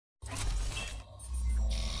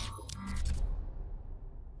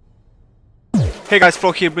Hey guys,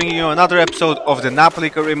 Flo here bringing you another episode of the Napoli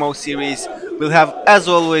Career Mode series. We'll have, as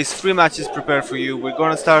always, 3 matches prepared for you. We're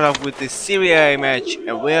gonna start off with the Serie A match,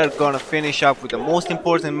 and we're gonna finish up with the most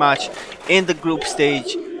important match in the group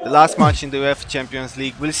stage, the last match in the UEFA Champions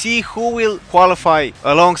League. We'll see who will qualify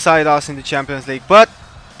alongside us in the Champions League, but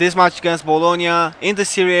this match against Bologna in the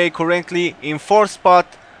Serie A, currently in 4th spot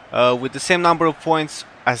with the same number of points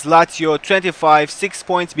as Lazio, 25, 6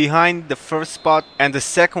 points behind the 1st spot and the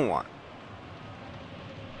 2nd one.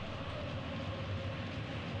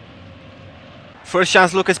 First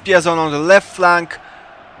chance, Lucas Piazon on the left flank,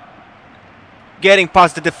 getting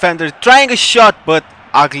past the defender, trying a shot, but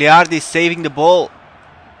Agliardi saving the ball.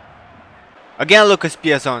 Again Lucas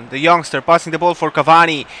Piazon, the youngster, passing the ball for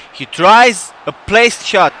Cavani. He tries a placed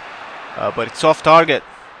shot, but it's off target.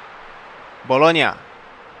 Bologna,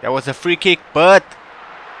 that was a free kick, but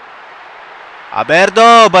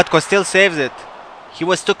Aberdo, but Costil saves it. He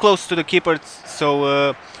was too close to the keeper,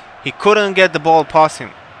 so he couldn't get the ball past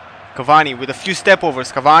him. Cavani with a few step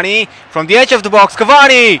overs. Cavani from the edge of the box.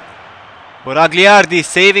 Cavani! But Agliardi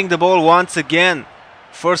saving the ball once again.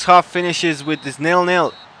 First half finishes with this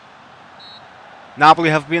 0-0. Napoli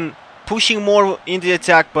have been pushing more in the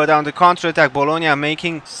attack, but on the counter-attack, Bologna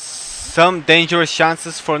making some dangerous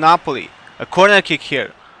chances for Napoli. A corner kick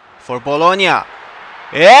here for Bologna.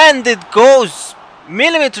 And it goes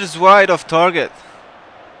millimeters wide of target.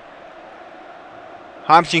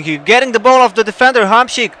 Hamšík getting the ball off the defender.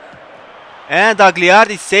 Hamšík. And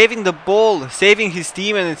Agliardi saving the ball, saving his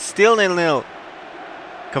team, and it's still 0-0.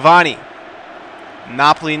 Cavani.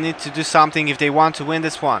 Napoli need to do something if they want to win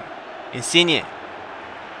this one. Insigne.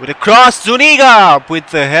 With a cross, Zuniga with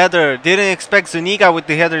the header. Didn't expect Zuniga with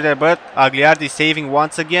the header there, but Agliardi saving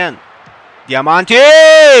once again.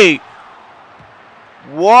 Diamante!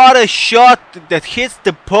 What a shot that hits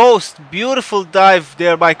the post. Beautiful dive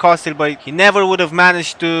there by Costil, but he never would have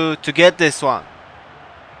managed to get this one.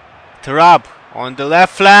 Tarab on the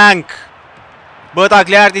left flank, but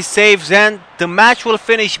Agliardi saves, and the match will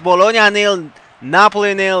finish Bologna 0,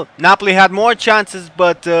 Napoli 0. Napoli had more chances,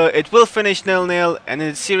 but it will finish 0-0, and in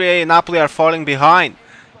the Serie A, Napoli are falling behind.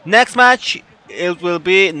 Next match, it will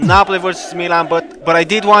be Napoli versus Milan, but I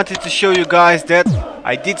did wanted to show you guys that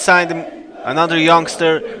I did sign another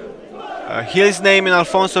youngster. His name is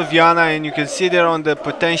Alfonso Viana, and you can see there on the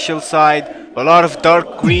potential side a lot of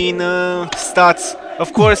dark green stats.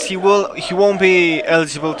 Of course, he won't be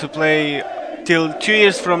eligible to play till 2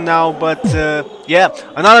 years from now, but yeah,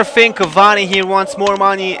 another thing, Cavani here wants more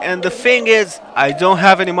money, and the thing is, I don't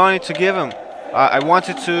have any money to give him. I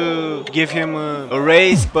wanted to give him a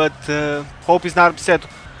raise, but hope he's not upset.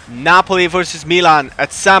 Napoli versus Milan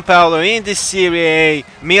at San Paolo in the Serie A.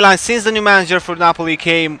 Milan, since the new manager for Napoli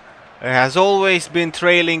came, has always been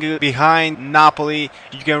trailing behind Napoli.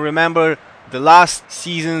 You can remember the last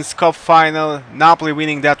season's cup final, Napoli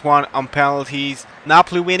winning that one on penalties.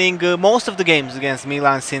 Napoli winning most of the games against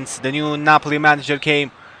Milan since the new Napoli manager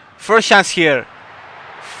came. First chance here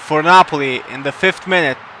for Napoli in the 5th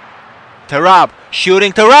minute. Tarab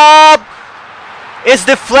shooting. Tarab! It's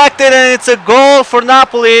deflected and it's a goal for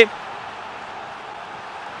Napoli.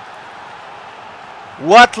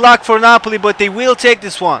 What luck for Napoli, but they will take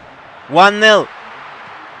this one. 1-0.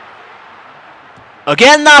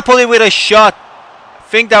 Again Napoli with a shot. I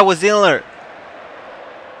think that was Ilner.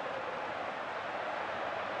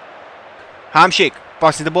 Hamšík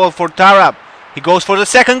passing the ball for Tarab. He goes for the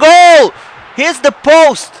second goal. Hits the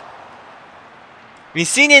post.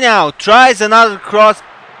 Insigne now tries another cross,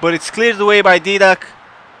 but it's cleared away by Didac.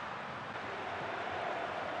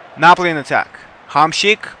 Napoli in attack.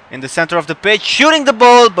 Hamšík in the center of the pitch, shooting the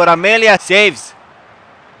ball, but Amelia saves.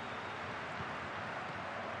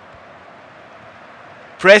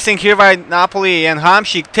 Pressing here by Napoli, and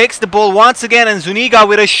Hamšík takes the ball once again, and Zuniga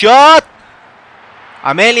with a shot.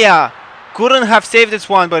 Amelia couldn't have saved this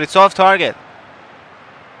one, but it's off target.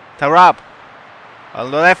 Tarab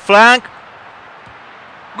on the left flank.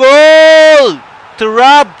 Goal!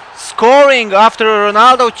 Tarab scoring after a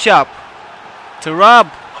Ronaldo chop. Tarab,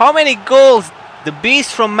 how many goals? The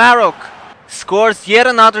beast from Maroc scores yet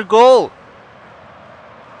another goal.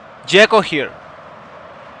 Dzeko here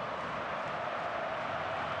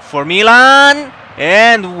for Milan,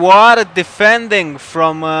 and what a defending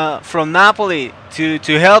from Napoli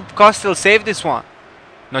to help Costil save this one.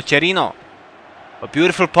 Nocerino, a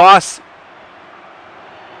beautiful pass.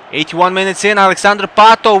 81 minutes in, Alexandre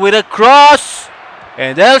Pato with a cross,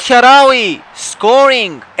 and El Shaarawy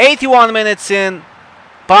scoring. 81 minutes in,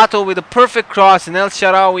 Pato with a perfect cross, and El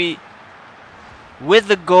Shaarawy with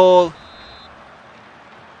the goal.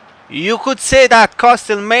 You could say that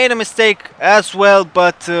Kostel made a mistake as well,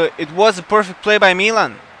 but it was a perfect play by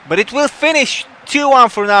Milan. But it will finish 2-1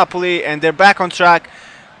 for Napoli, and they're back on track.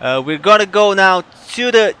 We're gonna go now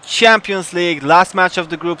to the Champions League, last match of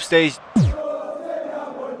the group stage.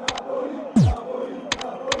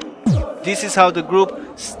 This is how the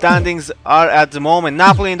group standings are at the moment.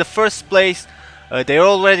 Napoli in the first place, they're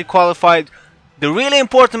already qualified. The really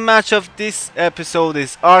important match of this episode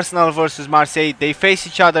is Arsenal versus Marseille. They face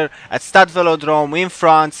each other at Stade Velodrome in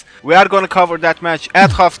France. We are going to cover that match at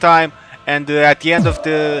halftime and at the end of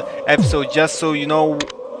the episode, just so you know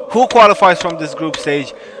who qualifies from this group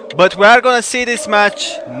stage. But we are going to see this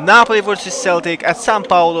match, Napoli versus Celtic at San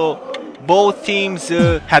Paolo. Both teams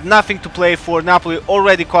had nothing to play for. Napoli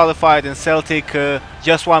already qualified and Celtic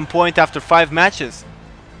just 1 point after 5 matches.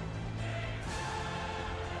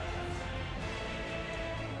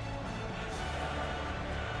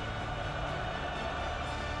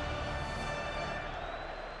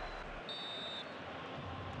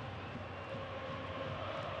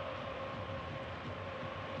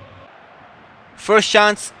 First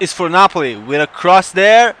chance is for Napoli with a cross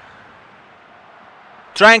there.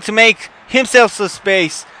 Trying to make himself some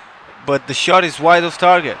space, but the shot is wide of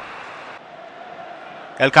target.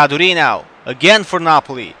 El Kaduri now, again for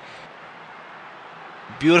Napoli.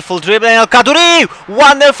 Beautiful dribbling, El Kaduri!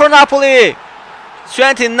 1-0 for Napoli!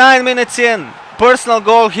 29 minutes in. Personal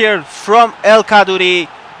goal here from El Kaduri.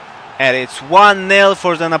 And it's 1-0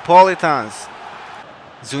 for the Napolitans.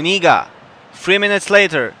 Zuniga, 3 minutes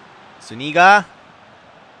later. Zuniga.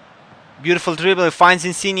 Beautiful dribble, finds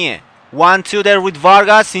Insigne. 1-2 there with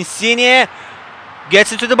Vargas. Insigne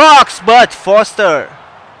gets into the box, but Foster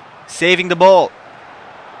saving the ball.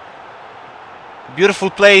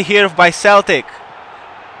 Beautiful play here by Celtic.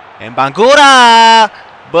 And Bangura,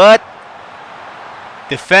 but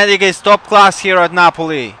defending is top class here at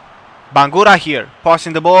Napoli. Bangura here,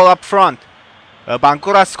 passing the ball up front.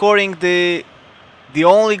 Bangura scoring the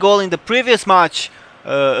only goal in the previous match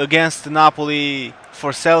against Napoli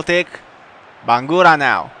for Celtic. Bangura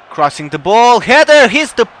now, crossing the ball, header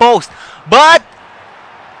hits the post, but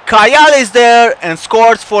Kayal is there and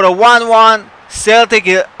scores for a 1-1. Celtic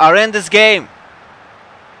are in this game.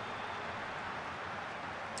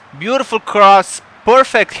 Beautiful cross,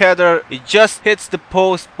 perfect header, it just hits the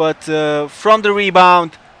post, but from the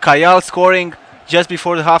rebound, Kayal scoring just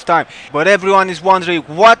before the halftime. But everyone is wondering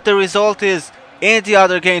what the result is in the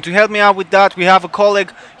other game. To help me out with that, we have a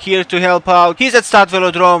colleague here to help out. He's at Stade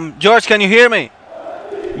Velodrome. George, can you hear me?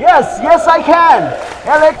 Yes, I can.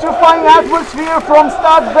 Electrifying atmosphere from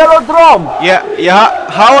Stade Velodrome. Yeah.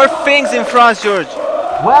 How are things in France, George?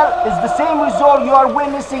 Well, it's the same result you are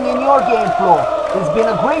witnessing in your game, Flo. It's been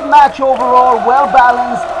a great match overall, well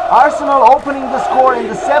balanced. Arsenal opening the score in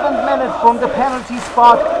the 7th minute from the penalty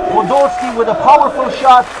spot. Podolski with a powerful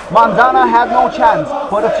shot. Mandanda had no chance.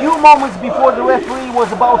 But a few moments before the referee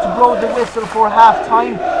was about to blow the whistle for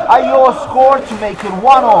half-time, Ayo scored to make it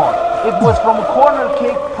 1-1. It was from a corner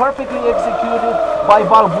kick, perfectly executed by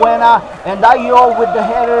Valbuena, and Ayo with the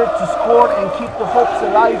header to score and keep the hopes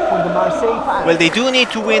alive for the Marseille fans. Well, they do need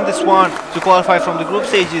to win this one to qualify from the group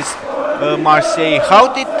stages, Marseille.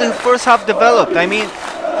 How did the first half develop? I mean,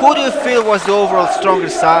 who do you feel was the overall stronger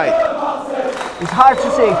side? It's hard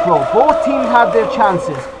to say, Flo. Both teams had their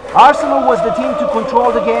chances. Arsenal was the team to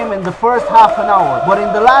control the game in the first half an hour, but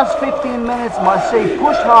in the last 15 minutes, Marseille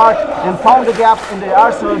pushed hard and found the gap in the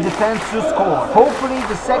Arsenal defense to score. Hopefully,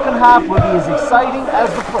 the second half will be as exciting as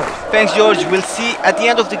the first. Thanks, George. We'll see at the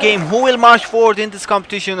end of the game who will march forward in this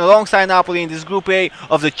competition alongside Napoli in this Group A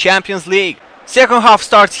of the Champions League. Second half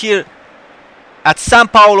starts here at San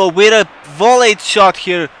Paolo with a volleyed shot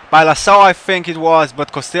here by Lassau, I think it was,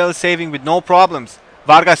 but Costello saving with no problems.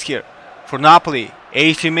 Vargas here for Napoli.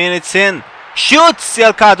 80 minutes in, shoots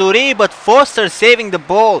El Kaduri, but Foster saving the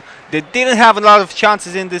ball. They didn't have a lot of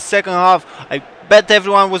chances in this second half. I bet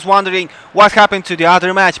everyone was wondering what happened to the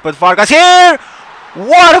other match, but Vargas here!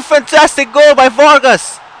 What a fantastic goal by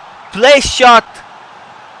Vargas! Place shot.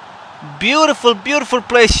 Beautiful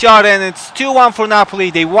place shot, and it's 2-1 for Napoli.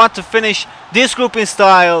 They want to finish this group in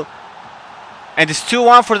style, and it's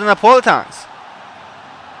 2-1 for the Napolitans.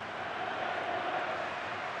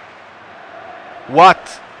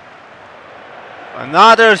 What?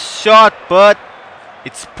 Another shot, but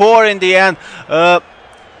it's poor in the end.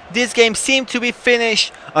 This game seemed to be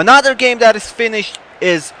finished. Another game that is finished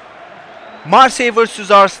is Marseille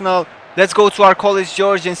versus Arsenal. Let's go to our colleague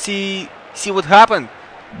George and see what happened.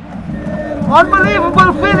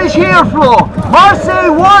 Unbelievable finish here, Flo.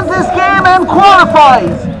 Marseille won this game and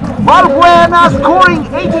qualifies. Valbuena scoring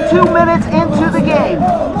 82 minutes into the game.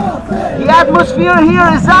 He atmosphere here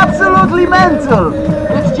is absolutely mental.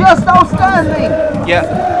 It's just outstanding.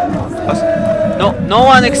 Yeah. No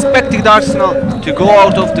one expected Arsenal to go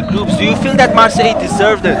out of the groups. Do you feel that Marseille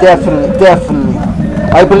deserved it? Definitely.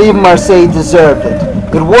 I believe Marseille deserved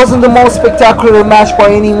it. It wasn't the most spectacular match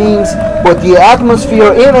by any means, but the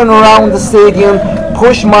atmosphere in and around the stadium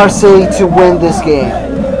pushed Marseille to win this game.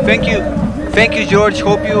 Thank you, George.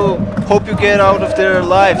 Hope you get out of there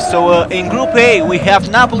alive. So in Group A, we have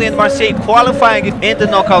Napoli and Marseille qualifying in the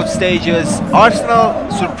knockout stages.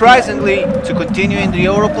 Arsenal, surprisingly, to continue in the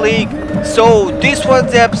Europa League. So this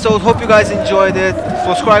was the episode. Hope you guys enjoyed it.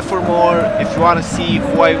 Subscribe for more if you want to see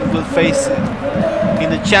who I will face in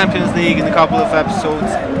the Champions League in a couple of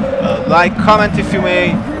episodes. Like, comment if you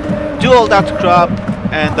may. Do all that crap,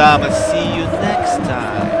 and see